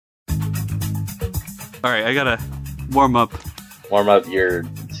All right, I gotta warm up. Warm up your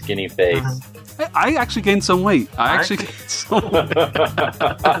skinny face. I actually gained some weight. I actually gained some weight.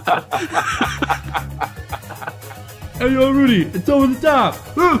 Hey, yo, Rudy, it's over the top.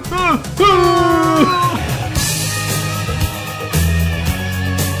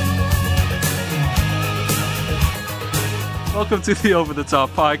 Welcome to the Over the Top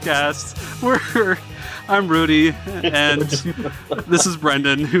podcast. I'm Rudy, and this is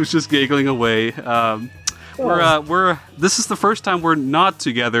Brendan, who's just giggling away. This is the first time we're not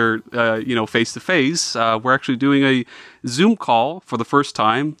together, face to face. We're actually doing a Zoom call for the first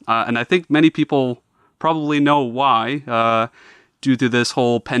time, and I think many people probably know why, due to this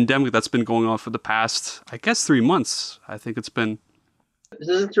whole pandemic that's been going on for the past, I guess, 3 months. I think it's been. Is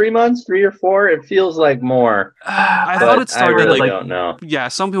it 3 months, 3 or 4? It feels like more. I thought it started. I really don't know. Yeah,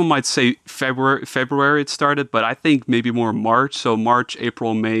 some people might say February it started, but I think maybe more March. So March,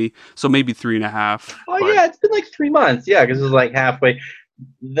 April, May. So maybe 3.5. Yeah, it's been like 3 months. Yeah, because it was like halfway.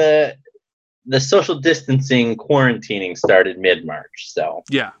 The social distancing quarantining started mid-March. So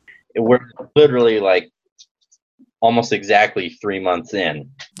yeah, we're literally like almost exactly 3 months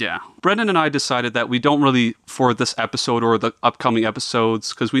in. Yeah. Brendan and I decided that we don't really, for this episode or the upcoming episodes,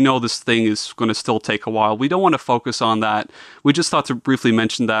 because we know this thing is going to still take a while, we don't want to focus on that. We just thought to briefly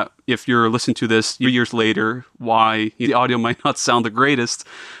mention that if you're listening to this years later, why the audio might not sound the greatest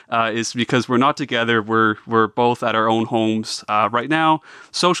is because we're not together. We're both at our own homes right now,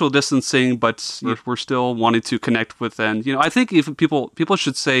 social distancing, but we're still wanting to connect with. And I think if people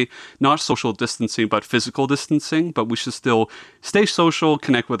should say not social distancing, but physical distancing. But we should still stay social,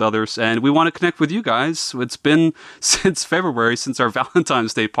 connect with others, and we want to connect with you guys. It's been since February, since our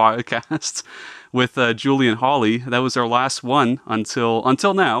Valentine's Day podcast with Julie and Holly. That was our last one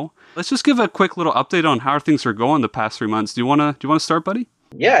until now. Let's just give a quick little update on how things are going the past 3 months. Do you want to start, buddy?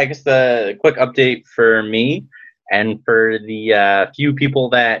 Yeah, I guess the quick update for me and for the few people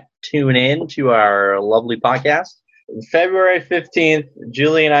that tune in to our lovely podcast. February 15th,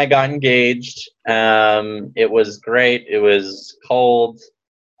 Julie and I got engaged. It was great. It was cold.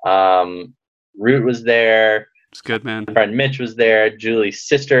 Root was there. It's good, man. My friend Mitch was there. Julie's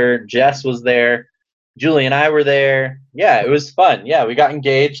sister, Jess, was there. Julie and I were there. Yeah, it was fun. Yeah, we got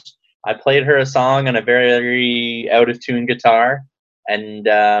engaged. I played her a song on a very out-of-tune guitar.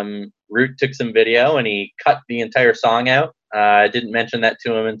 And Root took some video, and he cut the entire song out. I didn't mention that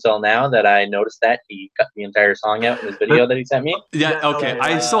to him until now that I noticed that he cut the entire song out in his video that he sent me. Yeah, okay.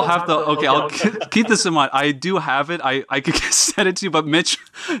 I still have the... Okay, I'll keep this in mind. I do have it. I could send it to you, but Mitch,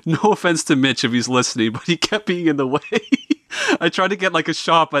 no offense to Mitch if he's listening, but he kept being in the way. I tried to get like a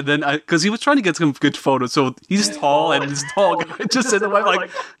shot, but then because he was trying to get some good photos. So he's tall, and this tall guy just in the way,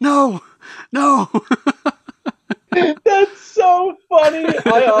 like, no. That's so funny.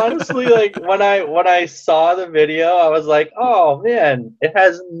 I honestly, like, when I saw the video, I was like, oh man, it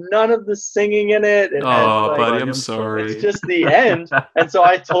has none of the singing in it. Oh, buddy, I'm sorry. It's just the end. And so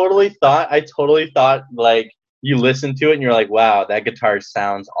I totally thought like you listened to it and you're like, wow, that guitar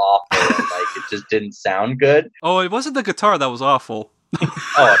sounds awful. Like it just didn't sound good. Oh, it wasn't the guitar that was awful.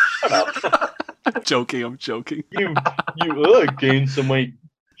 Oh, shut up. I'm joking. You gained some weight.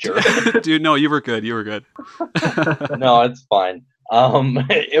 Sure. Dude, no, you were good. No, it's fine.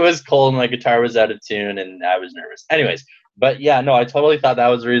 It was cold and my guitar was out of tune and I was nervous. Anyways, but yeah, no, I totally thought that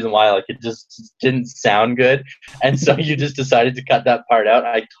was the reason why. Like, it just didn't sound good, and so you just decided to cut that part out.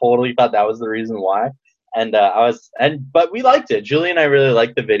 I totally thought that was the reason why, but we liked it. Julie and I really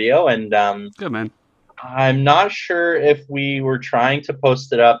liked the video, and good, man. I'm not sure if we were trying to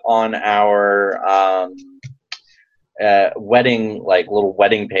post it up on our wedding, like little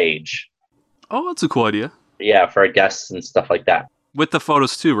wedding page. Oh, that's a cool idea. Yeah, for our guests and stuff like that. With the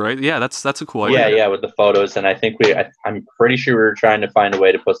photos too, right? Yeah, that's a cool idea. Yeah, with the photos, and I think I'm pretty sure we were trying to find a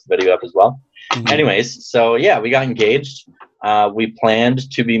way to post the video up as well. Mm-hmm. Anyways, so yeah, we got engaged. We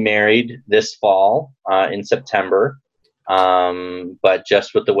planned to be married this fall in September, but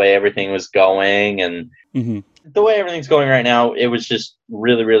just with the way everything was going and the way everything's going right now, it was just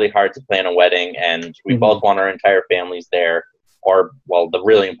really, really hard to plan a wedding, and we both want our entire families there, or, well, the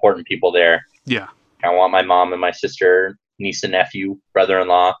really important people there. Yeah. I want my mom and my sister, niece and nephew,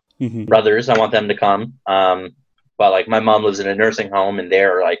 brother-in-law, brothers. I want them to come. But like my mom lives in a nursing home and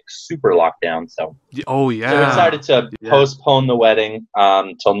they're like super locked down. So oh yeah. So we decided to postpone the wedding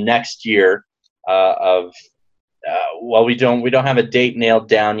till next year. Well, we don't have a date nailed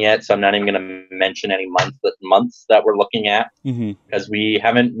down yet, so I'm not even going to mention any months that we're looking at because we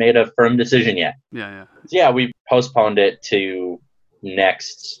haven't made a firm decision yet. Yeah. So yeah, we postponed it to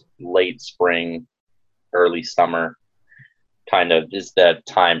next late spring, early summer kind of is the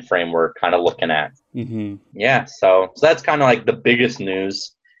time frame we're kind of looking at. Mm-hmm. Yeah, so that's kind of like the biggest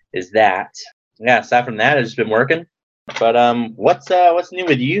news is that. Yeah, aside from that, it's been working. But what's new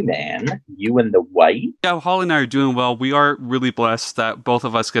with you, man? You and the wife? Yeah, Holly and I are doing well. We are really blessed that both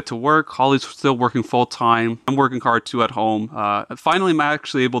of us get to work. Holly's still working full time. I'm working hard too at home. Finally, I'm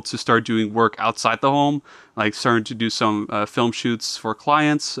actually able to start doing work outside the home, like starting to do some film shoots for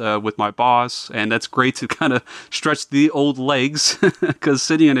clients with my boss, and that's great to kind of stretch the old legs because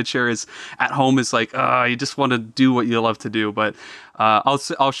sitting in a chair is at home is like you just want to do what you love to do. But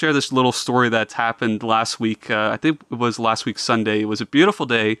I'll share this little story that's happened last week. I think it was last week Sunday. It was a beautiful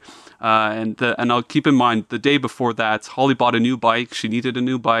day, and I'll keep in mind the day before that, Holly bought a new bike. She needed a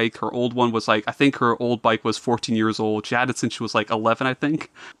new bike. Her old one was I think her old bike was 14 years old. She had it since she was 11, I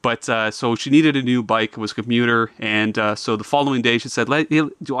think. But so she needed a new bike. It was a commuter, and so the following day she said,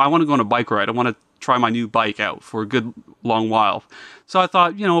 I want to go on a bike ride. I want to try my new bike out for a good long while. So I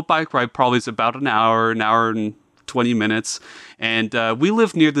thought, a bike ride probably is about an hour and 20 minutes. And we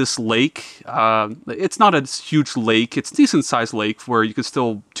live near this lake. It's not a huge lake. It's a decent sized lake where you can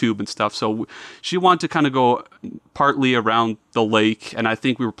still tube and stuff. So she wanted to kind of go partly around the lake. And I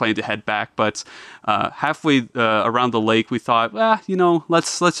think we were planning to head back. But halfway around the lake, we thought,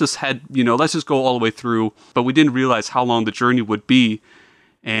 let's just head, let's just go all the way through. But we didn't realize how long the journey would be.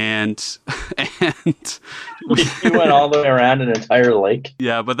 And you went all the way around an entire lake.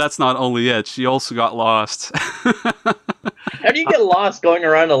 Yeah, but that's not only it. She also got lost. How do you get lost going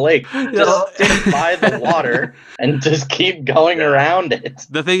around a lake? Just stick by the water and just keep going around it.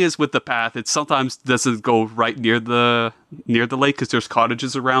 The thing is with the path, it sometimes doesn't go right near the lake because there's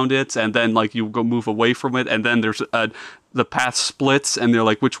cottages around it, and then you go move away from it, and then there's the path splits, and they're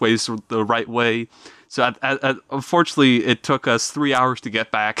which way is the right way. So unfortunately, it took us 3 hours to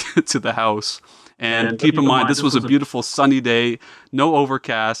get back to the house. And keep in mind, this was a beautiful sunny day, no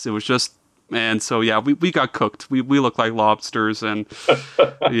overcast. It was just, and so yeah, we got cooked. We looked like lobsters, and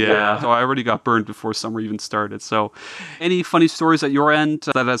yeah, so I already got burned before summer even started. So, any funny stories at your end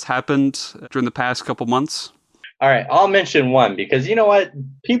that has happened during the past couple months? All right, I'll mention one because you know what?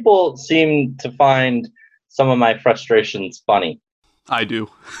 People seem to find some of my frustrations funny. I do.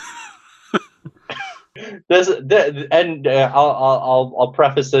 I'll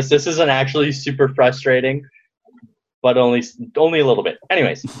preface this. This isn't actually super frustrating, but only a little bit.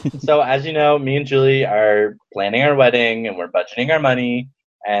 Anyways, so as you know, me and Julie are planning our wedding and we're budgeting our money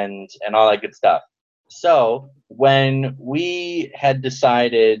and all that good stuff. So when we had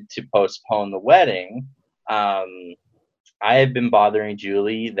decided to postpone the wedding, I have been bothering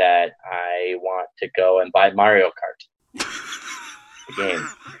Julie that I want to go and buy Mario Kart. Game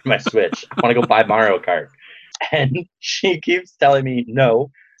for my Switch. I want to go buy Mario Kart, and she keeps telling me no,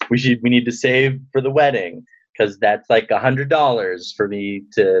 we need to save for the wedding because that's $100 for me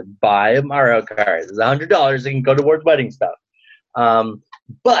to buy a Mario Kart. It's $100 that can go towards wedding stuff.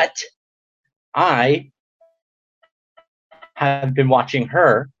 But I have been watching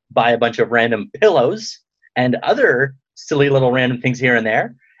her buy a bunch of random pillows and other silly little random things here and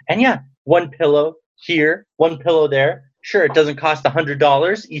there. And yeah, one pillow here, one pillow there. Sure, it doesn't cost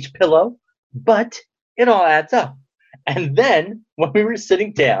 $100 each pillow, but it all adds up. And then when we were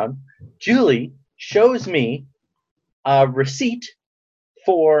sitting down, Julie shows me a receipt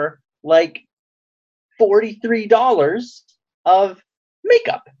for $43 of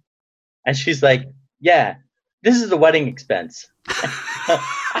makeup. And she's like, yeah, this is a wedding expense. I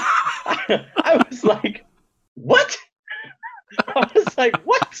was like, what? I was like,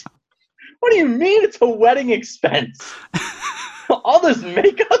 what? What do you mean it's a wedding expense? All this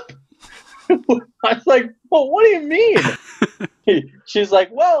makeup? I was like, well, what do you mean? She's like,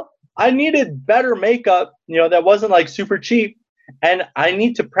 well, I needed better makeup, that wasn't super cheap. And I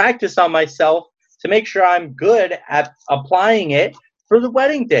need to practice on myself to make sure I'm good at applying it for the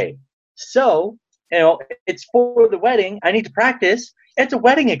wedding day. So, it's for the wedding. I need to practice. It's a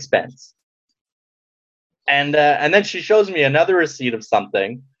wedding expense. And then she shows me another receipt of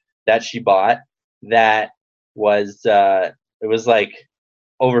something that she bought that was it was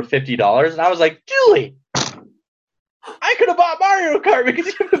over $50, and I was like, Julie, I could have bought Mario Kart because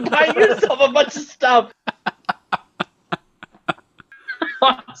you've been buying yourself a bunch of stuff.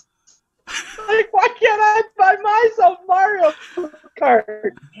 Why can't I buy myself Mario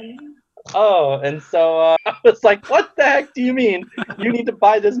Kart? Oh, and so I was like, what the heck do you mean you need to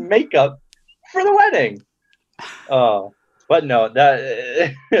buy this makeup for the wedding? Oh. But no,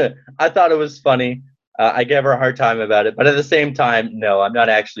 that I thought it was funny. I gave her a hard time about it, but at the same time, no, I'm not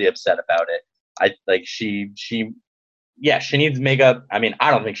actually upset about it. She needs makeup. I mean,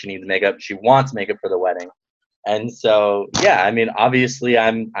 I don't think she needs makeup. She wants makeup for the wedding. And so, yeah, I mean, obviously,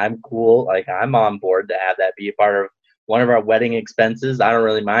 I'm cool. Like, I'm on board to have that be a part of one of our wedding expenses. I don't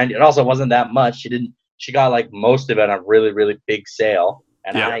really mind. It also wasn't that much. She got like most of it on a really, really big sale.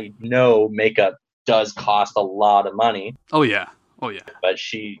 And Yeah. I know makeup does cost a lot of money. Oh yeah. Oh yeah. But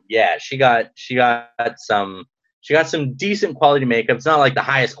she got some decent quality makeup. It's not like the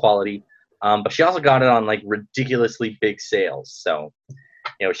highest quality, but she also got it on like ridiculously big sales. So,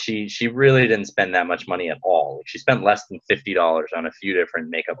 she really didn't spend that much money at all. Like, she spent less than $50 on a few different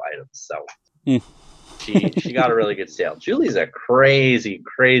makeup items. So she got a really good sale. Julie's a crazy,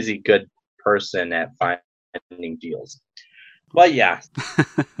 crazy good person at finding deals. But yeah,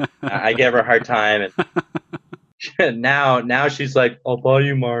 I gave her a hard time, and now she's like, "I'll buy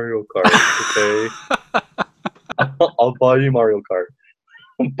you Mario Kart, okay? I'll buy you Mario Kart."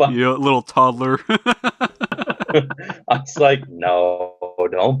 But you little toddler. I was like, "No,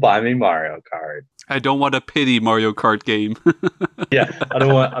 don't buy me Mario Kart. I don't want a pity Mario Kart game." Yeah, I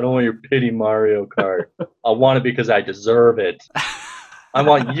don't want your pity Mario Kart. I want it because I deserve it. I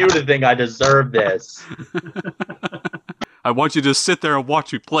want you to think I deserve this. I want you to sit there and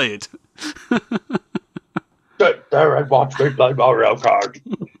watch me play it. Sit there and watch me play Mario Kart,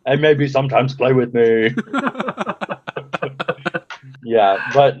 and maybe sometimes play with me." Yeah,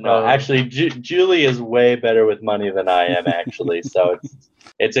 but no, actually, Julie is way better with money than I am, actually. So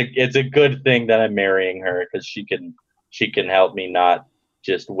it's a good thing that I'm marrying her, because she can help me not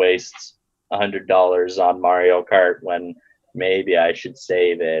just waste $100 on Mario Kart when maybe I should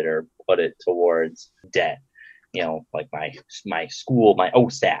save it or put it towards debt. Like my school, my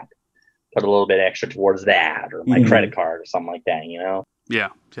OSAP, put a little bit extra towards that, or my credit card or something like that.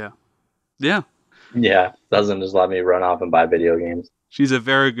 Yeah, doesn't just let me run off and buy video games. She's a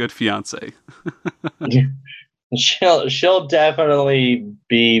very good fiance. She'll definitely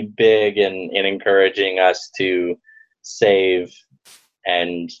be big in encouraging us to save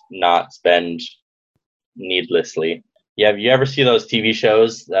and not spend needlessly. Yeah, have you ever see those TV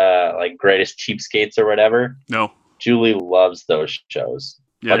shows, like Greatest Cheapskates or whatever? No. Julie loves those shows,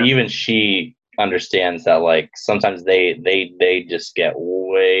 but even she understands that like sometimes they just get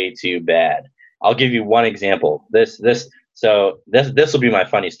way too bad. I'll give you one example. This will be my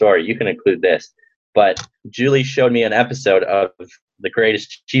funny story. You can include this. But Julie showed me an episode of The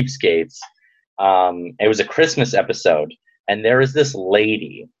Greatest Cheapskates. It was a Christmas episode, and there is this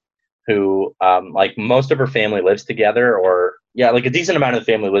lady who, like, most of her family lives together, or like a decent amount of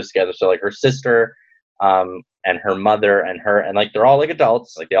the family lives together. So like her sister, and her mother and her, and like they're all like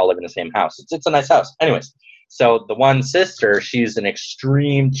adults, like they all live in the same house. It's a nice house. Anyways, so the one sister, she's an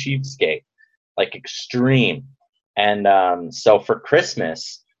extreme cheapskate. Like extreme. And so for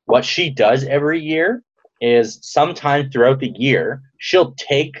Christmas, what she does every year is sometime throughout the year, she'll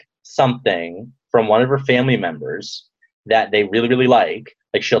take something from one of her family members that they really, really like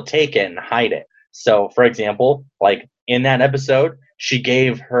she'll take it and hide it. So for example, like in that episode, she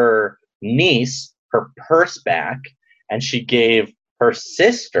gave her niece her purse back, and she gave her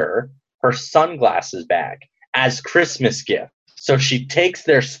sister her sunglasses back as Christmas gift. So she takes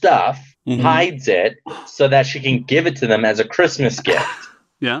their stuff, hides it, so that she can give it to them as a Christmas gift.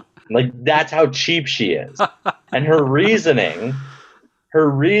 Yeah. Like, that's how cheap she is. And her reasoning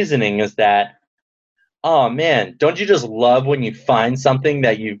is that, oh man, don't you just love when you find something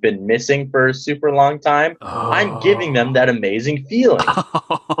that you've been missing for a super long time? Oh. I'm giving them that amazing feeling.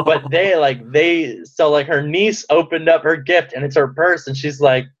 But so her niece opened up her gift, and it's her purse, and she's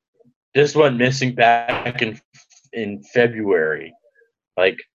like, this went missing back in February.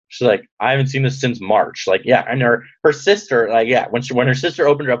 Like, she's like, I haven't seen this since March. Like, yeah. And her sister, like, yeah, when her sister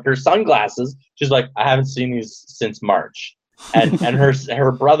opened up her sunglasses, she's like, I haven't seen these since March. And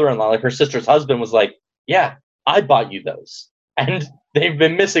her brother-in-law, like her sister's husband, was like, yeah, I bought you those, and they've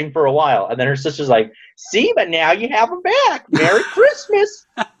been missing for a while. And then her sister's like, see, but now you have them back. Merry Christmas.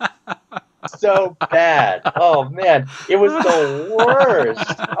 So bad. Oh man, it was the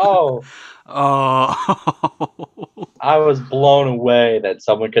worst. Oh, I was blown away that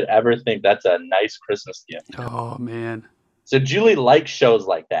someone could ever think that's a nice Christmas gift. Oh man. So Julie likes shows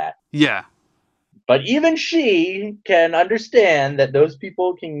like that. Yeah. But even she can understand that those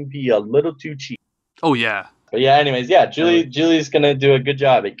people can be a little too cheap. Oh yeah. But yeah, anyways, yeah, Julie's gonna do a good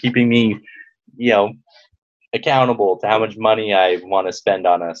job at keeping me, accountable to how much money I want to spend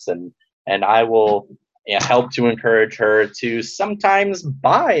on us, and I will help to encourage her to sometimes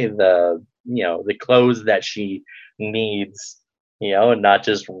buy the clothes that she needs, and not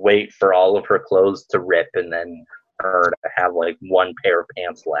just wait for all of her clothes to rip and then her to have like one pair of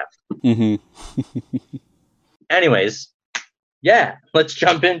pants left. Anyways, yeah, let's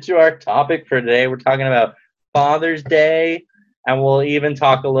jump into our topic for today. We're talking about Father's Day, and we'll even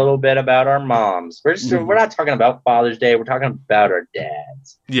talk a little bit about our moms. We're not talking about Father's Day. We're talking about our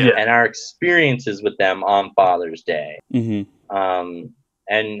dads and our experiences with them on Father's Day.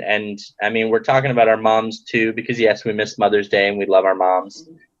 And I mean, we're talking about our moms too, because yes, we miss Mother's Day and we love our moms.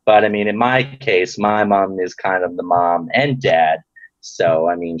 But I mean, in my case, my mom is kind of the mom and dad. So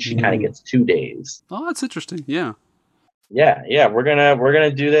I mean, she kind of gets 2 days. Oh, that's interesting. Yeah. Yeah. We're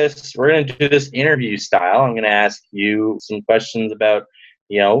gonna do this. We're gonna do this interview style. I'm gonna ask you some questions about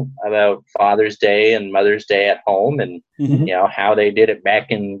Father's Day and Mother's Day at home, and how they did it back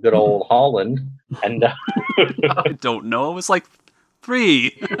in good old Holland. And I don't know. It was like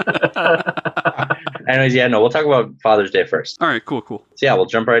 3. Anyways, we'll talk about Father's Day first. All right, cool. So yeah, we'll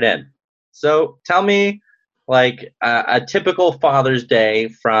jump right in. So tell me, like a typical Father's Day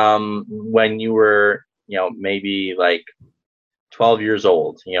from when you were, maybe like 12 years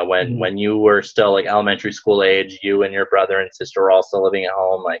old. When you were still like elementary school age, you and your brother and sister were all still living at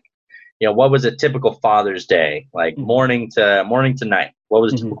home. Like, what was a typical Father's Day, like morning to night? What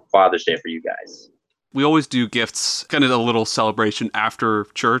was a typical Father's Day for you guys? We always do gifts, kind of a little celebration after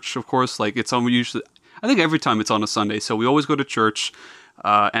church, of course. Like it's usually, I think every time it's on a Sunday. So we always go to church,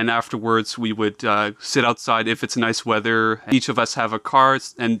 and afterwards we would sit outside if it's nice weather. Each of us have a card,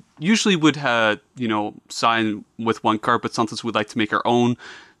 and usually would sign with one card, but sometimes we'd like to make our own.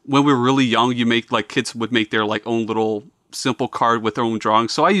 When we were really young, kids would make their like own little simple card with their own drawing.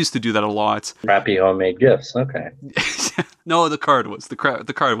 So I used to do that a lot. Crappy homemade gifts. Okay. No, the card was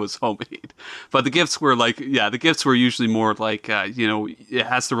homemade, but the gifts were usually more like it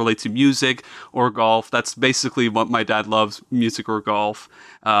has to relate to music or golf. That's basically what my dad loves: music or golf,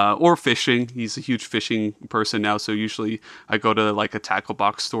 or fishing. He's a huge fishing person now, so usually I go to like a tackle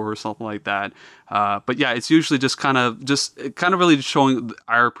box store or something like that. But yeah, it's usually just kind of really showing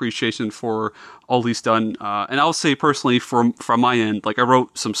our appreciation for all he's done. And I'll say personally, from my end, like I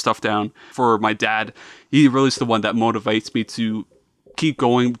wrote some stuff down for my dad. He really is the one that motivates me to keep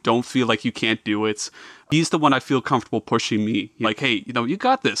going. Don't feel like you can't do it. He's the one I feel comfortable pushing me. Like, hey, you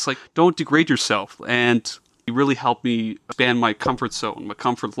got this. Like, don't degrade yourself. And he really helped me expand my comfort zone, my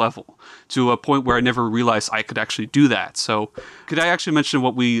comfort level, to a point where I never realized I could actually do that. So, could I actually mention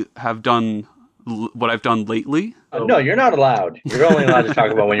what I've done lately? No, you're not allowed. You're only allowed to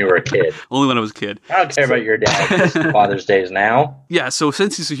talk about when you were a kid. Only when I was a kid. I don't care about your dad's Father's Days now. Yeah, so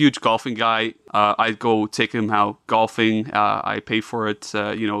since he's a huge golfing guy, I go take him out golfing. I pay for it,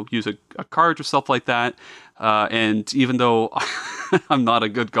 use a card or stuff like that. And even though I'm not a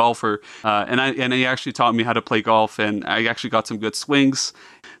good golfer, and he actually taught me how to play golf, and I actually got some good swings.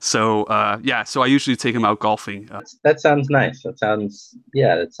 So so I usually take him out golfing. That sounds nice. That sounds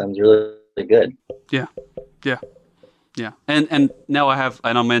really good. Yeah, and now I have,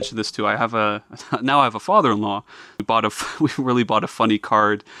 and I'll mention this too. I have a father-in-law. We really bought a funny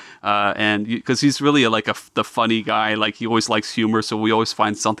card, and because he's really the funny guy. Like he always likes humor, so we always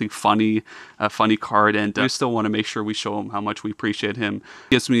find something funny, a funny card, and we still want to make sure we show him how much we appreciate him.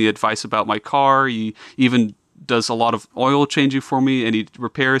 He gives me advice about my car. He even does a lot of oil changing for me, and he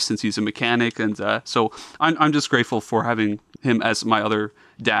repairs since he's a mechanic, and so I'm just grateful for having him as my other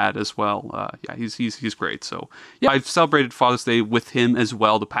dad as well. He's great. So yeah, I've celebrated Father's Day with him as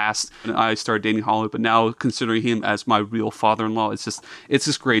well. The past, and I started dating Holly, but now considering him as my real father-in-law, it's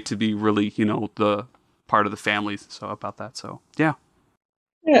just great to be really the part of the family. So about that. So yeah.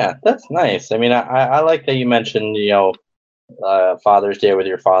 Yeah, that's nice. I mean, I like that you mentioned Father's Day with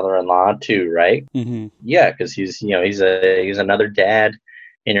your father-in-law too, right? Mm-hmm. Yeah, because he's another dad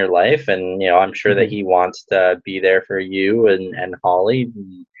in your life, and I'm sure that he wants to be there for you and Holly,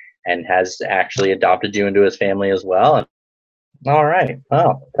 and has actually adopted you into his family as well. All right,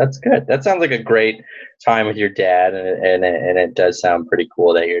 oh, that's good. That sounds like a great time with your dad, and it does sound pretty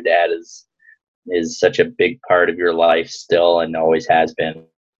cool that your dad is such a big part of your life still, and always has been. Do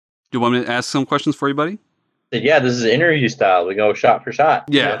you want me to ask some questions for you, buddy? Yeah, this is interview style. We go shot for shot.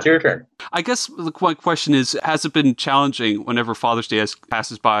 Yeah. It's your turn. I guess the question is, has it been challenging whenever Father's Day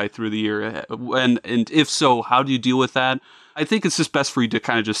passes by through the year? And if so, how do you deal with that? I think it's just best for you to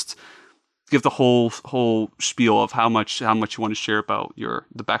kind of just give the whole spiel of how much you want to share about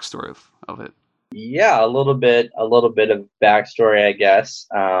the backstory of it. Yeah, a little bit of backstory, I guess.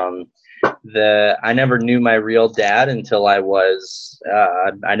 I never knew my real dad until I was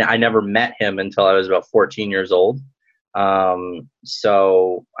I never met him until I was about 14 years old.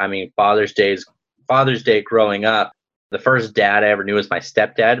 So I mean, Father's Day growing up, the first dad I ever knew was my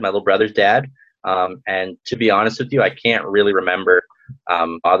stepdad, my little brother's dad. And to be honest with you, I can't really remember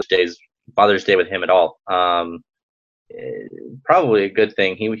Father's Day with him at all. probably a good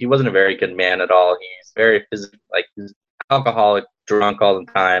thing. He wasn't a very good man at all. He's very he's alcoholic, drunk all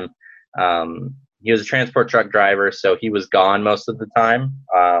the time. He was a transport truck driver, so he was gone most of the time.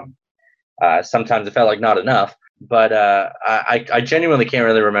 Sometimes it felt like not enough, but I genuinely can't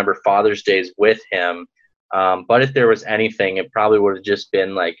really remember Father's Days with him. But if there was anything, it probably would have just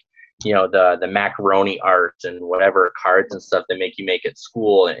been like, the macaroni art and whatever cards and stuff they make you make at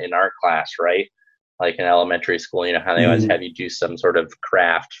school in art class, right? Like in elementary school, how they always have you do some sort of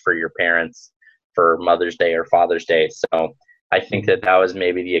craft for your parents for Mother's Day or Father's Day. So I think that was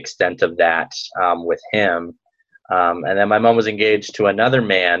maybe the extent of that with him. And then my mom was engaged to another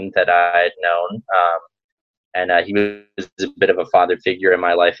man that I had known. And he was a bit of a father figure in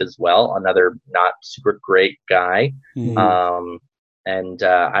my life as well. Another not super great guy. And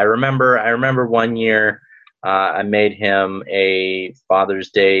I remember one year I made him a Father's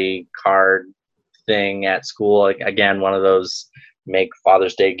Day card thing at school. Like, again, one of those make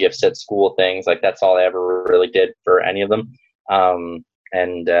Father's Day gifts at school things. Like, that's all I ever really did for any of them. I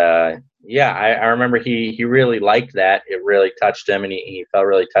remember he really liked that. It really touched him, and he felt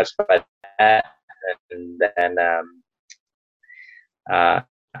really touched by that. And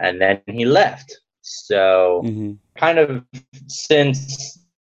then he left. So kind of since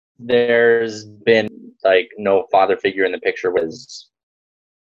there's been like no father figure in the picture since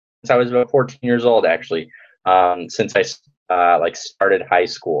I was about 14 years old, actually, since I started high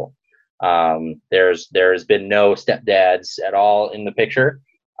school. There's been no stepdads at all in the picture.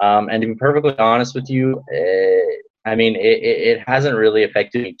 And to be perfectly honest with you, it hasn't really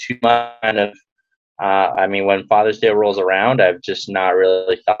affected me too much. When Father's Day rolls around, I've just not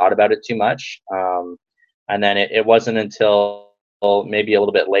really thought about it too much. And then it wasn't until maybe a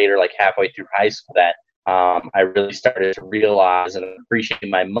little bit later, like halfway through high school, that I really started to realize and appreciate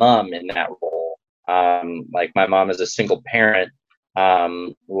my mom in that role. Like, my mom as a single parent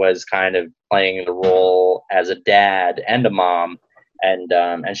was kind of playing the role as a dad and a mom,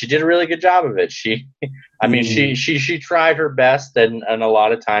 and she did a really good job of it. She tried her best, and a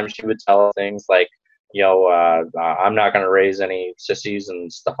lot of times she would tell things like, I'm not going to raise any sissies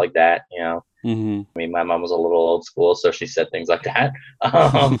and stuff like that. My mom was a little old school, so she said things like that.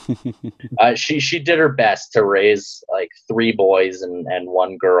 She did her best to raise like 3 boys and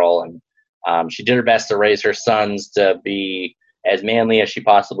 1 girl, and she did her best to raise her sons to be as manly as she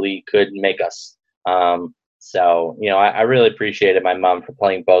possibly could make us. So I really appreciated my mom for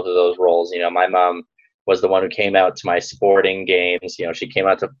playing both of those roles. My mom was the one who came out to my sporting games. She came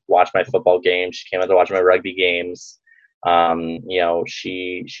out to watch my football games. She came out to watch my rugby games.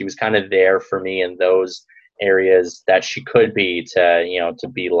 She was kind of there for me in those areas that she could be, to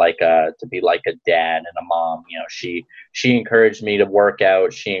be like a dad and a mom. She encouraged me to work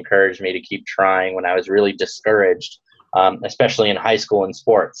out. She encouraged me to keep trying when I was really discouraged, especially in high school and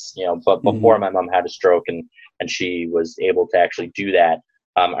sports. But before my mom had a stroke and she was able to actually do that.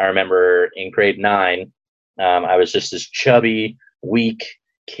 I remember in grade 9, I was just this chubby, weak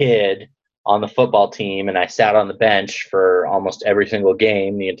kid on the football team, and I sat on the bench for almost every single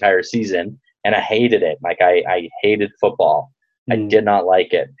game the entire season, and I hated it. Like, I hated football. I did not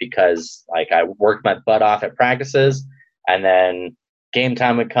like it because, like, I worked my butt off at practices, and then game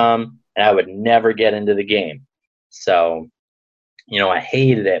time would come, and I would never get into the game. So, I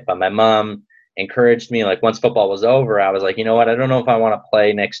hated it, but my mom encouraged me. Like, once football was over, I was like, you know what? I don't know if I want to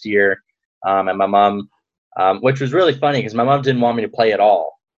play next year. And my mom, which was really funny because my mom didn't want me to play at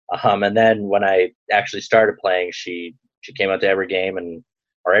all. And then when I actually started playing, she came out to every game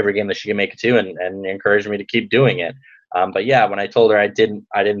or every game that she could make it to, and encouraged me to keep doing it. But yeah, when I told her I didn't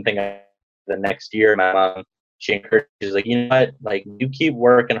think the next year, my mom, she encouraged, she's like, you know what? Like, you keep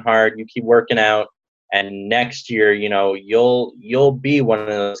working hard, you keep working out, and next year, you'll be one of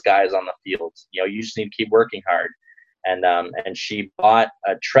those guys on the field. You just need to keep working hard. And she bought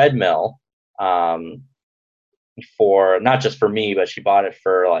a treadmill, for not just for me, but she bought it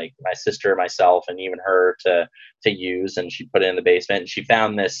for like my sister, myself, and even her to use. And she put it in the basement. And she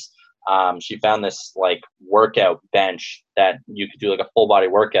found this like workout bench that you could do like a full body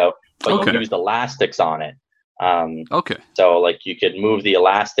workout, but you used elastics on it. So like you could move the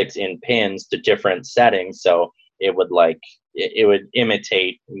elastics in pins to different settings, so it would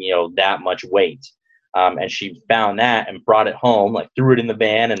imitate that much weight. And she found that and brought it home, like threw it in the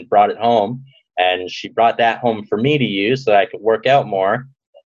van and brought it home, and she brought that home for me to use so that I could work out more.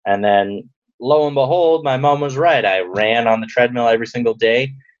 And then lo and behold, my mom was right. I ran on the treadmill every single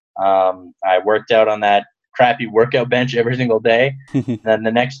day. I worked out on that crappy workout bench every single day. Then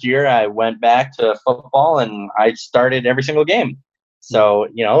the next year I went back to football and I started every single game. So,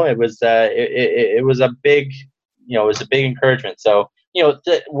 it was a big it was a big encouragement. So,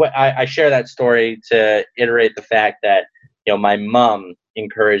 I share that story to iterate the fact that, my mom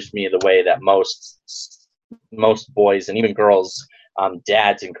encouraged me the way that most boys and even girls,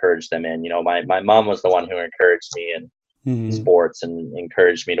 dads encourage them in. My mom was the one who encouraged me in sports and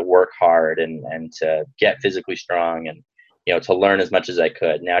encouraged me to work hard and to get physically strong and, to learn as much as I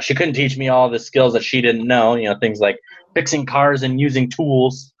could. Now, she couldn't teach me all the skills that she didn't know, things like fixing cars and using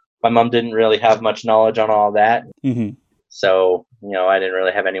tools. My mom didn't really have much knowledge on all that. So, I didn't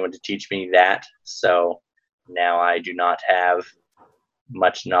really have anyone to teach me that. So now I do not have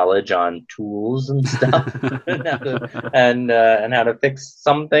much knowledge on tools and stuff and how to fix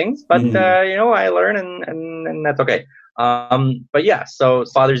some things. But, I learn and that's okay. But yeah, so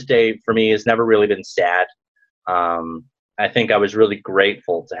Father's Day for me has never really been sad. I think I was really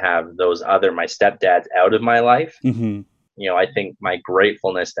grateful to have my stepdads out of my life. I think my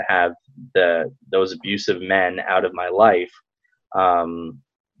gratefulness to have those abusive men out of my life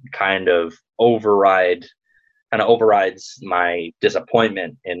kind of overrides my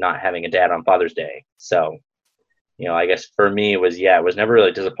disappointment in not having a dad on Father's Day. So, I guess for me it was never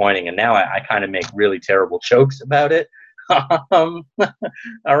really disappointing. And now I kind of make really terrible jokes about it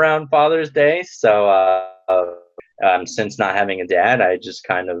around Father's Day. So, since not having a dad, I just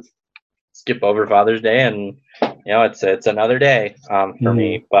kind of skip over Father's Day and, it's another day for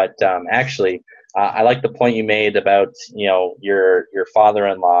me. But actually, I like the point you made about, your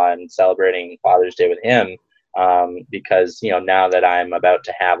father-in-law and celebrating Father's Day with him. Because, now that I'm about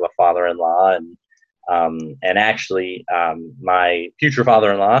to have a father-in-law and actually, my future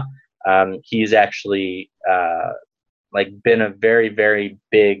father-in-law, he's actually, been a very, very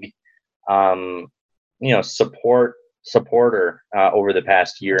big, supporter, over the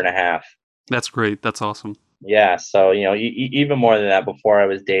past year and a half. That's great. That's awesome. Yeah. So, even more than that, before I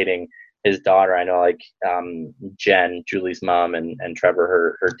was dating his daughter, I know Jen, Julie's mom, and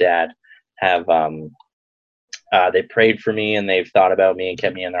Trevor, her dad, have, they prayed for me and they've thought about me and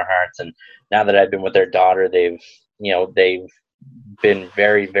kept me in their hearts. And now that I've been with their daughter, they've been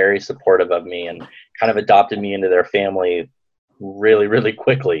very, very supportive of me and kind of adopted me into their family really, really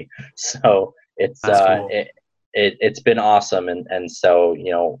quickly. So it's, cool. It's been awesome. And so,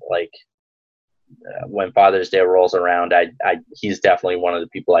 when Father's Day rolls around, he's definitely one of the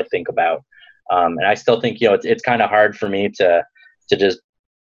people I think about. And I still think, it's kind of hard for me to just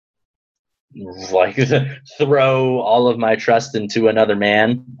throw all of my trust into another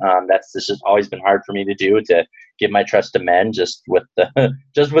man. That's just always been hard for me to do, to give my trust to men, just with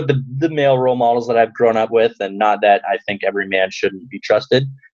the male role models that I've grown up with. And not that I think every man shouldn't be trusted.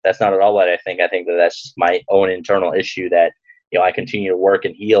 That's not at all what I think. I think that that's just my own internal issue that, I continue to work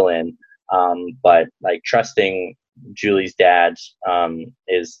and heal in. But trusting Julie's dad,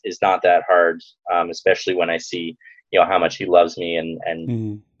 is not that hard. Especially when I see, how much he loves me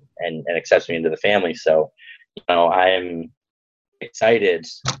and accepts me into the family. So, I am excited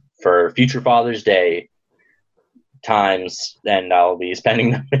for future Father's Day times, and I'll be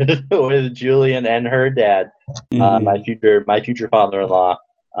spending them with Julian and her dad, my future father-in-law.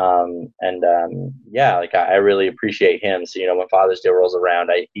 I really appreciate him. So, when Father's Day rolls around,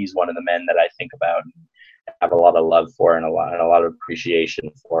 he's one of the men that I think about and have a lot of love for and a lot of appreciation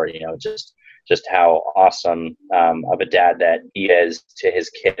for, just how awesome of a dad that he is to his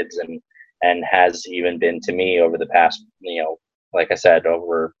kids and has even been to me over the past, like I said,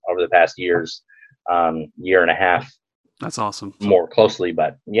 over the past year and a half. That's awesome. More closely,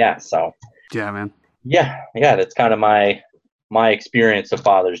 but yeah. So yeah, man. Yeah. That's kind of my experience of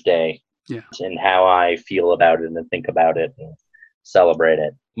Father's Day. Yeah. And how I feel about it and think about it and celebrate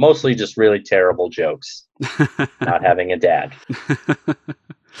it. Mostly just really terrible jokes. Not having a dad.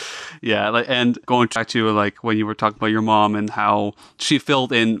 Yeah, and going back to when you were talking about your mom and how she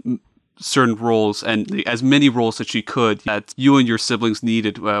filled in certain roles and as many roles that she could that you and your siblings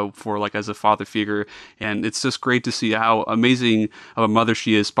needed for as a father figure. And it's just great to see how amazing of a mother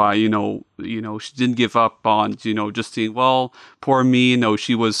she is by, she didn't give up on, just saying, well, poor me. No,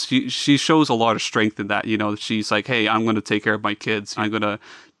 she shows a lot of strength in that, she's like, hey, I'm going to take care of my kids. I'm going to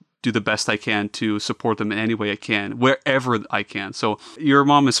do the best I can to support them in any way I can, wherever I can. So your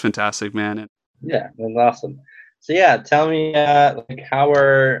mom is fantastic, man. Yeah, that's awesome. So yeah, tell me,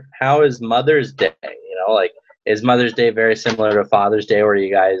 how is Mother's Day? Is Mother's Day very similar to Father's Day, where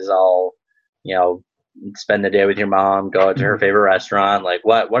you guys all, spend the day with your mom, go out to her favorite restaurant?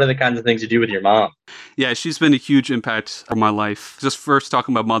 What are the kinds of things you do with your mom? Yeah, she's been a huge impact on my life. Just first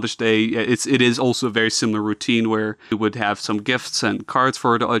talking about Mother's Day, it is also a very similar routine where we would have some gifts and cards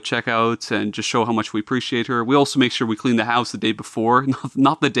for her to check out and just show how much we appreciate her. We also make sure we clean the house the day before,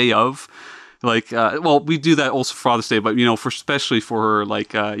 not the day of. Like, well, we do that also for Father's Day, but for especially for her,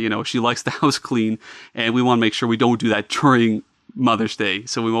 like, she likes the house clean, and we want to make sure we don't do that during Mother's Day.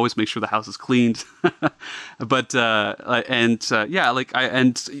 So we always make sure the house is cleaned. But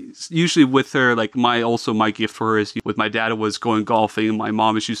usually with her, like my gift for her is, with my dad, it was going golfing, and my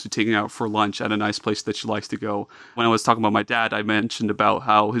mom is usually taking her out for lunch at a nice place that she likes to go. When I was talking about my dad, I mentioned about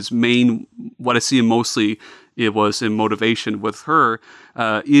how what I see him mostly, it was in motivation with her.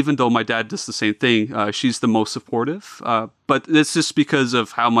 Even though my dad does the same thing, she's the most supportive. But it's just because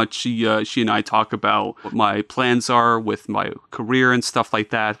of how much she and I talk about what my plans are with my career and stuff like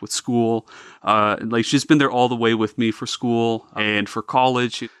that, with school. Like, she's been there all the way with me for school and for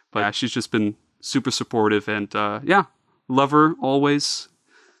college. But yeah, she's just been super supportive, and love her always.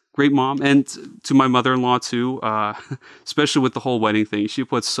 Great mom. And to my mother-in-law too, especially with the whole wedding thing. She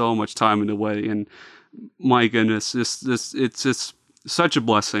put so much time in the wedding, and my goodness, it's just such a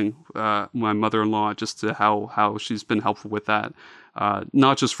blessing. My mother-in-law, just to how she's been helpful with that.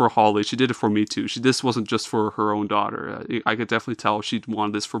 Not just for Holly, she did it for me too. This wasn't just for her own daughter. I could definitely tell she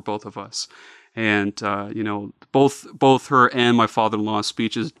wanted this for both of us. And both her and my father-in-law's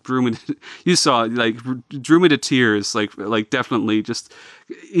speeches drew me. You saw, like, drew me to tears. Like definitely. Just,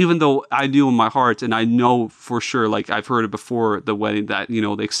 even though I knew in my heart, and I know for sure, like, I've heard it before the wedding, that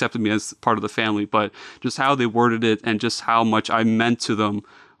they accepted me as part of the family. But just how they worded it, and just how much I meant to them,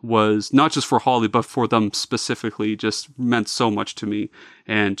 was not just for Holly, but for them specifically, just meant so much to me.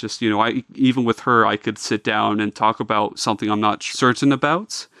 And just, I, even with her, I could sit down and talk about something I'm not certain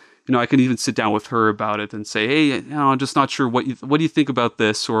about. I can even sit down with her about it and say, hey, I'm just not sure what do you think about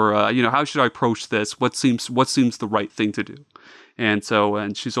this, or how should I approach this? What seems the right thing to do? And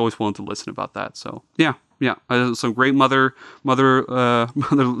she's always willing to listen about that. So yeah, some great motherly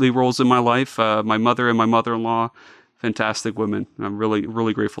roles in my life. My mother and my mother-in-law, fantastic women. I'm really,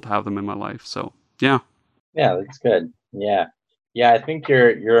 really grateful to have them in my life. So yeah. Yeah, that's good. Yeah. I think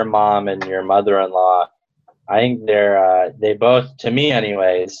your mom and your mother-in-law, I think they both, to me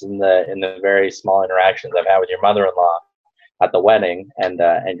anyways, in the very small interactions I've had with your mother-in-law at the wedding, and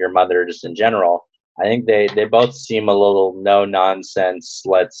your mother just in general, I think they both seem a little no nonsense.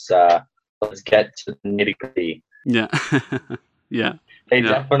 Let's get to the nitty-gritty. Yeah. Yeah. They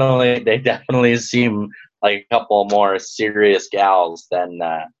definitely seem like a couple more serious gals than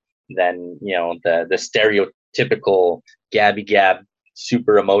the stereotypical Gabby Gab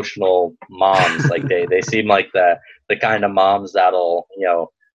super emotional moms. Like, they seem like the kind of moms that'll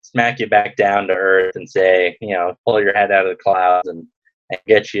smack you back down to earth and say, pull your head out of the clouds and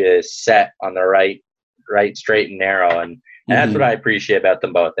get you set on the right straight and narrow. And that's what I appreciate about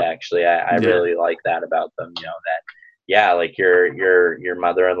them both. Actually, I really like that about them. Like your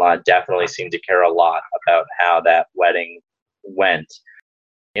mother-in-law definitely seemed to care a lot about how that wedding went,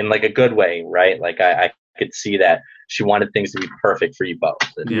 in like a good way, right? Like, I could see that she wanted things to be perfect for you both.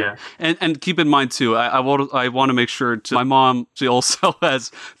 And keep in mind too, I want to make sure to, my mom, she also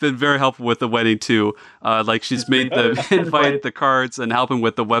has been very helpful with the wedding too. Like, she's made the invite, the cards, and helping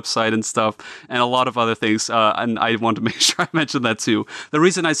with the website and stuff, and a lot of other things. And I want to make sure I mention that too. The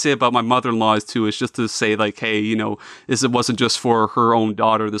reason I say about my mother-in-law is just to say, like, hey, it wasn't just for her own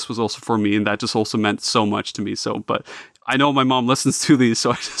daughter. This was also for me, and that just also meant so much to me. So, but I know my mom listens to these,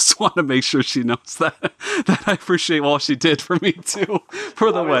 so I just want to make sure she knows that I appreciate all she did for me too,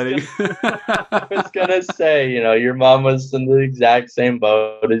 for the wedding. I was gonna say, your mom was in the exact same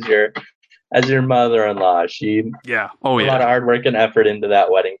boat as your mother-in-law. She put a lot of hard work and effort into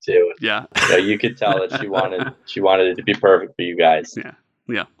that wedding too. Yeah. So you could tell that she wanted it to be perfect for you guys.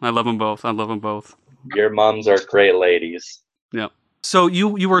 Yeah. I love them both. Your moms are great ladies. Yeah. So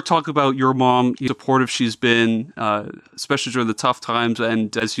you were talking about your mom, how supportive she's been, especially during the tough times,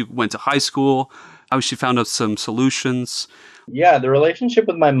 and as you went to high school, how she found out some solutions. Yeah, the relationship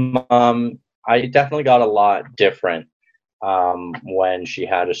with my mom, I definitely got a lot different when she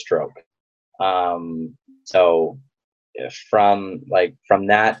had a stroke. So from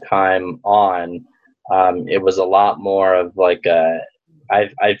that time on, it was a lot more of like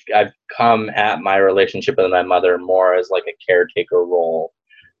I've come at my relationship with my mother more as like a caretaker role,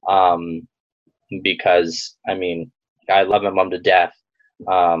 because I love my mom to death,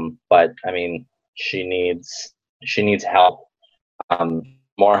 but she needs help,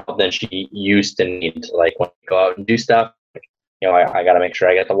 more help than she used to need. Like, when we go out and do stuff, I got to make sure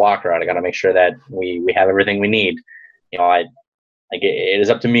I get the walker out. I got to make sure that we have everything we need. It is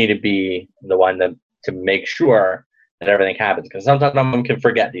up to me to be the one to make sure that everything happens, because sometimes mom can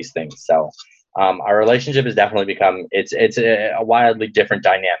forget these things. So our relationship has definitely become, it's a wildly different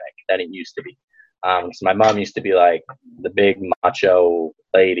dynamic than it used to be. 'Cause my mom used to be like the big macho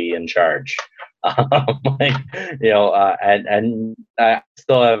lady in charge. Like, and I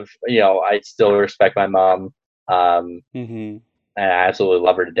still have, I still respect my mom. Mm-hmm. And I absolutely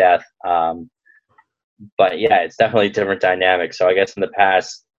love her to death. But yeah, it's definitely a different dynamic. So I guess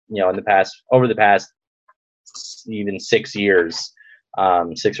over the past even 6 years,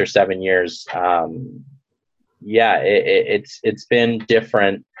 6 or 7 years, yeah, it's been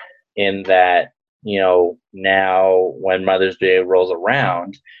different in that, now when Mother's Day rolls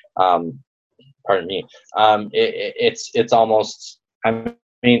around, um, pardon me, it's almost, I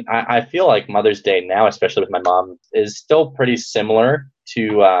mean, I feel like Mother's Day now, especially with my mom, is still pretty similar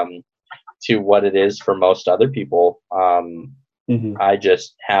to what it is for most other people. Mm-hmm. I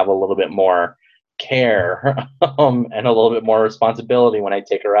just have a little bit more care and a little bit more responsibility when I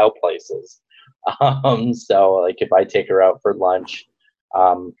take her out places. So like if I take her out for lunch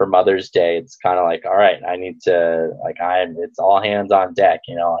for Mother's Day, it's kind of like, all right, I need to it's all hands on deck,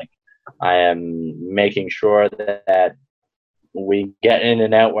 like I am making sure that we get in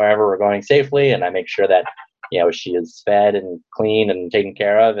and out wherever we're going safely, and I make sure that she is fed and clean and taken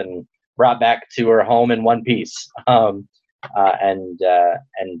care of and brought back to her home in one piece. And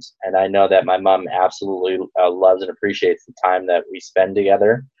I know that my mom absolutely loves and appreciates the time that we spend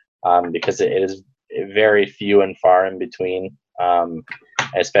together, because it is very few and far in between,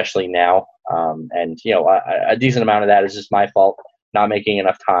 especially now. And a decent amount of that is just my fault, not making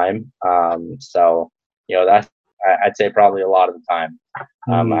enough time. So that's, I'd say probably a lot of the time.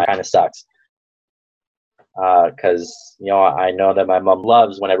 It kind of sucks. Because I know that my mom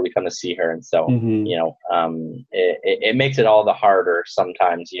loves whenever we come to see her, and so Mm-hmm. it makes it all the harder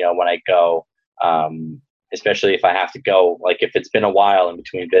sometimes. When I go, especially if I have to go, like if it's been a while in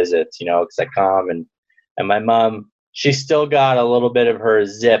between visits, because I come and my mom, she's still got a little bit of her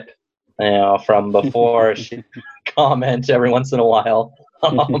zip, from before. She comments every once in a while,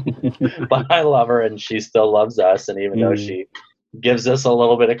 but I love her and she still loves us, and even though she gives us a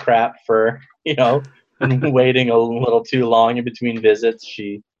little bit of crap for waiting a little too long in between visits,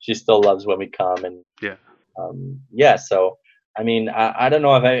 she still loves when we come. And Yeah. yeah, so I mean, I don't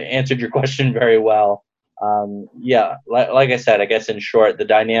know if I answered your question very well. Yeah, like I said, I guess in short, the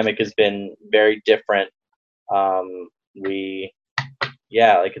dynamic has been very different. We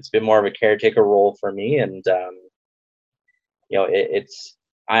Yeah, like it's been more of a caretaker role for me, and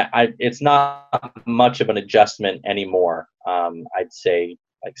it's not much of an adjustment anymore. I'd say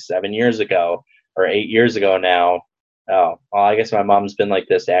like 7 years ago or 8 years ago now. Oh, well, I guess my mom's been like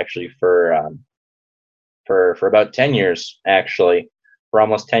this actually for about 10 years, actually, for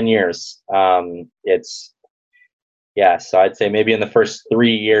almost 10 years. It's Yeah, so I'd say maybe in the first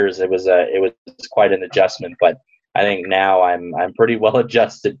 3 years it was quite an adjustment, but I think now I'm pretty well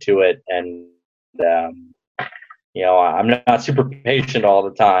adjusted to it, and um, I'm not super patient all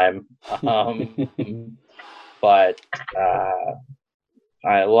the time, but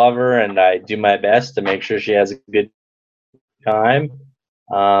I love her and I do my best to make sure she has a good time.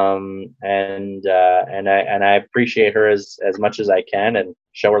 And I appreciate her as much as I can, and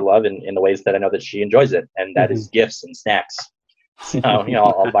show her love in the ways that I know that she enjoys it, and that is gifts and snacks. So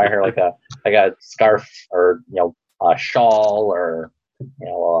I'll buy her like a scarf, or a shawl, or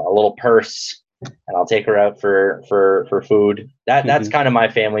a little purse, and I'll take her out for food. That's kind of my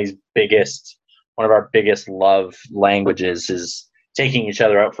family's one of our biggest love languages, is taking each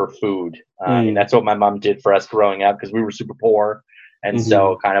other out for food. And that's what my mom did for us growing up, because we were super poor. And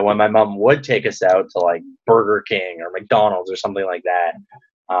so kind of when my mom would take us out to like Burger King or McDonald's or something like that,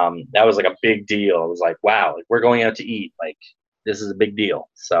 that was like a big deal. It was like, wow, like we're going out to eat. Like this is a big deal.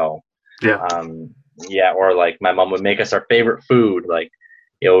 So Yeah. yeah, or like my mom would make us our favorite food. Like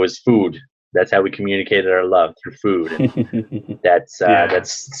it was food. That's how we communicated our love, through food. And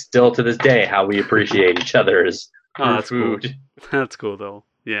that's still to this day how we appreciate each other, is through that's food. Cool. That's cool though.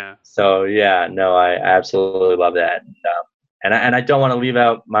 Yeah. So yeah, no, I absolutely love that. And I don't want to leave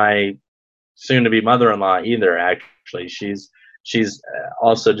out my soon-to-be mother-in-law either. Actually, she's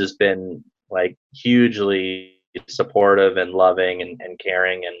also just been like hugely supportive and loving and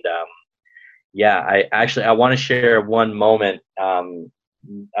caring. And yeah, I want to share one moment. And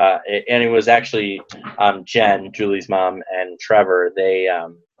it was actually Jen, Julie's mom, and Trevor. They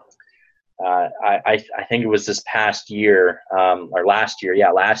I think it was this past year, or last year.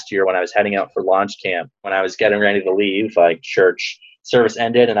 Yeah, last year, when I was heading out for launch camp, when I was getting ready to leave, like church service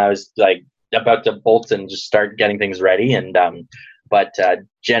ended, and I was like about to bolt and just start getting things ready. And but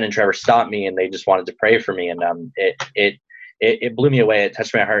Jen and Trevor stopped me, and they just wanted to pray for me. And it blew me away. It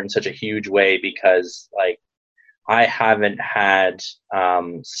touched my heart in such a huge way, because like I haven't had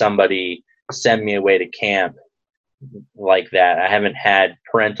somebody send me away to camp like that. I haven't had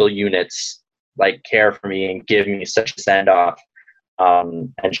parental units like care for me and give me such a send off,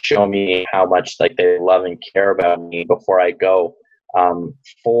 and show me how much like they love and care about me before I go,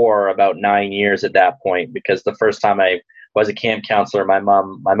 for about 9 years at that point. Because the first time I was a camp counselor, my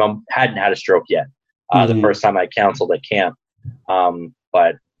mom hadn't had a stroke yet. The first time I counseled at camp,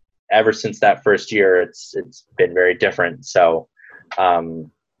 but ever since that first year, it's been very different. So, I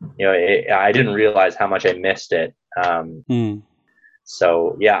didn't realize how much I missed it.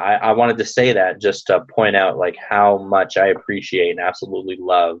 So yeah, I wanted to say that just to point out like how much I appreciate and absolutely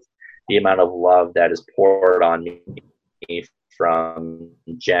love the amount of love that is poured on me from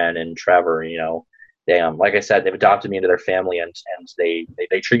Jen and Trevor. They, like I said, they've adopted me into their family, and they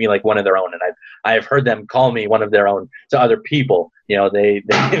treat me like one of their own. And I have heard them call me one of their own to other people. They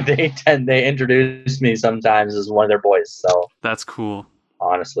introduce me sometimes as one of their boys. So that's cool.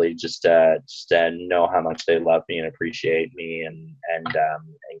 Honestly, just to know how much they love me and appreciate me and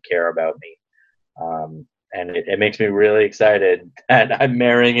care about me. And it makes me really excited that I'm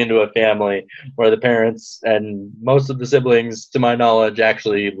marrying into a family where the parents and most of the siblings, to my knowledge,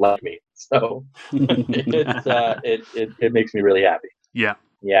 actually love me. So it makes me really happy. Yeah.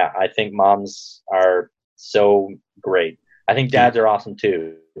 Yeah, I think moms are so great. I think dads are awesome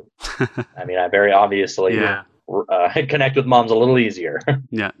too. I mean, I very obviously connect with moms a little easier.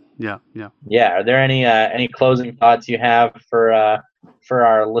 Yeah. Are there any closing thoughts you have for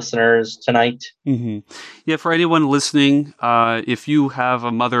our listeners tonight? Yeah, for anyone listening, if you have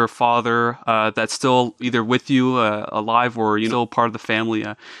a mother or father that's still either with you alive or still part of the family,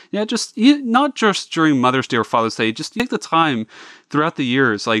 not just during Mother's Day or Father's Day, just take the time throughout the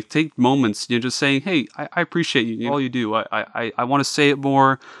years, like take moments, just saying, hey, I appreciate you, all you do. I want to say it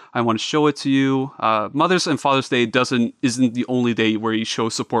more. I want to show it to you. Mother's and Father's Day isn't the only day where you show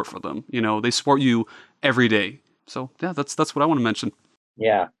support for them. They support you every day. So yeah, that's what I want to mention.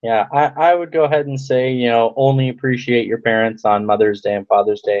 Yeah. I would go ahead and say, only appreciate your parents on Mother's Day and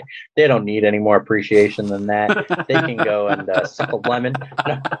Father's Day. They don't need any more appreciation than that. They can go and suck a lemon.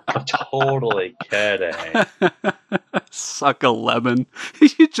 No, I'm totally kidding. Suck a lemon.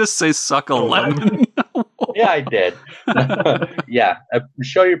 You just say suck a lemon. Yeah, I did. Yeah.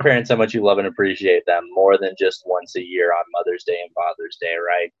 Show your parents how much you love and appreciate them more than just once a year on Mother's Day and Father's Day,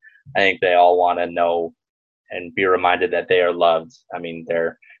 right? I think they all want to know and be reminded that they are loved. I mean,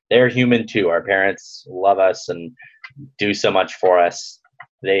 they're human too. Our parents love us and do so much for us.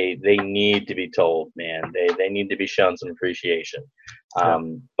 They need to be told, man. They need to be shown some appreciation.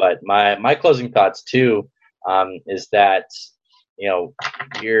 But my closing thoughts too is that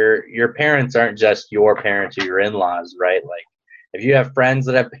your parents aren't just your parents or your in-laws, right? Like if you have friends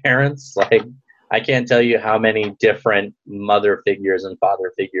that have parents, like I can't tell you how many different mother figures and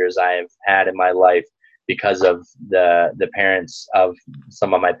father figures I have had in my life because of the parents of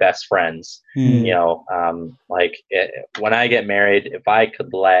some of my best friends. When I get married, if I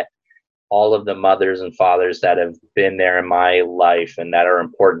could let all of the mothers and fathers that have been there in my life and that are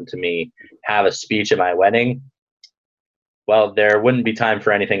important to me have a speech at my wedding, well, there wouldn't be time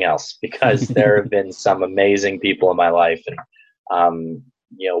for anything else, because there have been some amazing people in my life. And,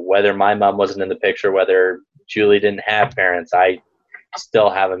 whether my mom wasn't in the picture, whether Julie didn't have parents, I still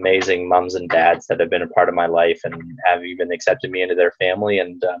have amazing moms and dads that have been a part of my life and have even accepted me into their family.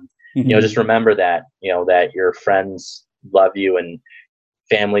 And, just remember that, that your friends love you, and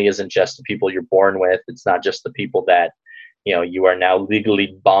family isn't just the people you're born with. It's not just the people that, you are now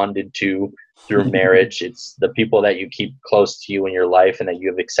legally bonded to through marriage. It's the people that you keep close to you in your life and that you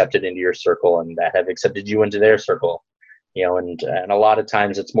have accepted into your circle and that have accepted you into their circle, and a lot of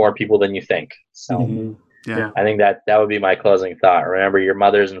times it's more people than you think. So Yeah. I think that would be my closing thought. Remember, your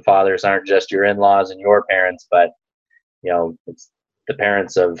mothers and fathers aren't just your in-laws and your parents, but, it's the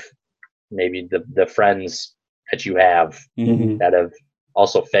parents of maybe the friends that you have that have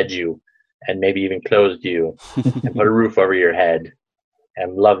also fed you and maybe even clothed you and put a roof over your head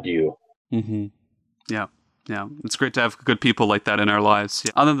and loved you. Yeah. It's great to have good people like that in our lives.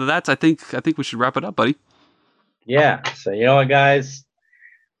 Yeah. Other than that, I think we should wrap it up, buddy. Yeah. So you know what, guys?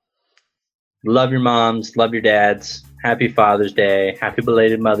 Love your moms, love your dads. Happy Father's Day. Happy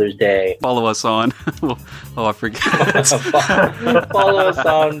belated Mother's Day. Follow us on. I forget. Follow us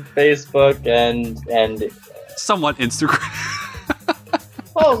on Facebook and somewhat Instagram.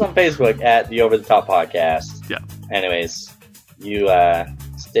 Follow us on Facebook at the Over the Top Podcast. Yeah. Anyways, you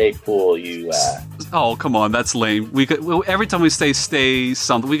stay cool. Oh, come on, that's lame. Every time we stay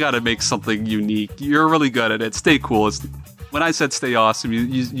something, we got to make something unique. You're really good at it. Stay cool. When I said stay awesome,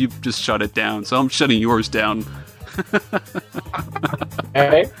 you just shut it down. So I'm shutting yours down. All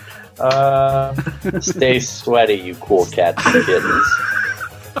Stay sweaty, you cool cats and kittens.